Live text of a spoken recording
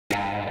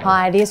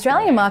Hi, the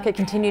Australian market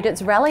continued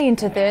its rally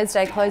into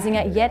Thursday, closing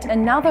at yet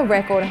another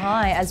record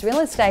high as real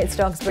estate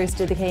stocks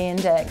boosted the key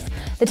index.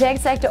 The tech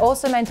sector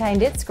also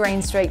maintained its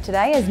green streak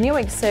today as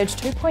Newix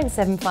surged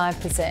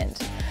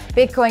 2.75%.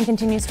 Bitcoin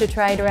continues to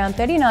trade around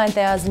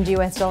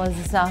 $39,000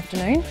 this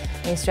afternoon.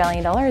 The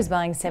Australian dollar is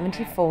buying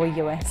 74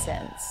 US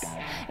cents.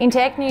 In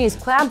tech news,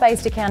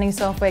 cloud-based accounting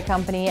software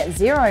company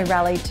Xero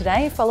rallied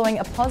today following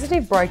a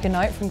positive broker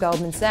note from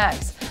Goldman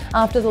Sachs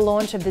after the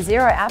launch of the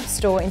Xero App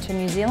Store into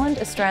New Zealand,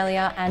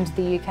 Australia and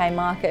the UK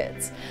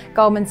markets.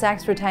 Goldman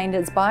Sachs retained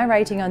its buy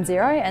rating on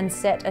Xero and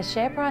set a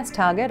share price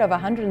target of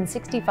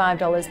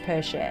 $165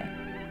 per share.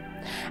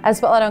 A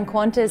spotlight on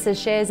Qantas as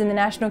shares in the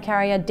national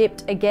carrier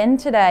dipped again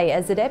today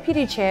as the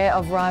deputy chair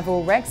of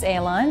rival Rex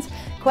Airlines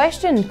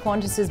questioned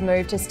Qantas's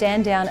move to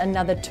stand down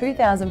another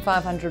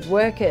 2,500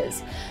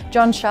 workers.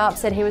 John Sharp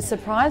said he was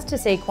surprised to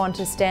see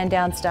Qantas stand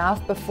down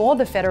staff before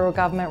the federal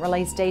government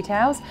released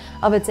details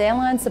of its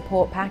airline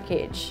support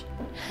package.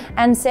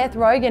 And Seth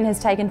Rogen has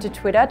taken to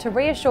Twitter to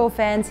reassure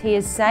fans he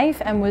is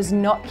safe and was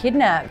not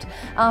kidnapped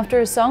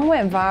after a song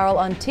went viral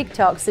on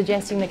TikTok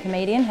suggesting the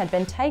comedian had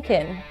been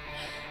taken.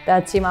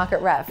 That's your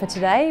market wrap for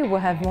today. We'll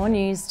have more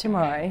news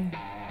tomorrow.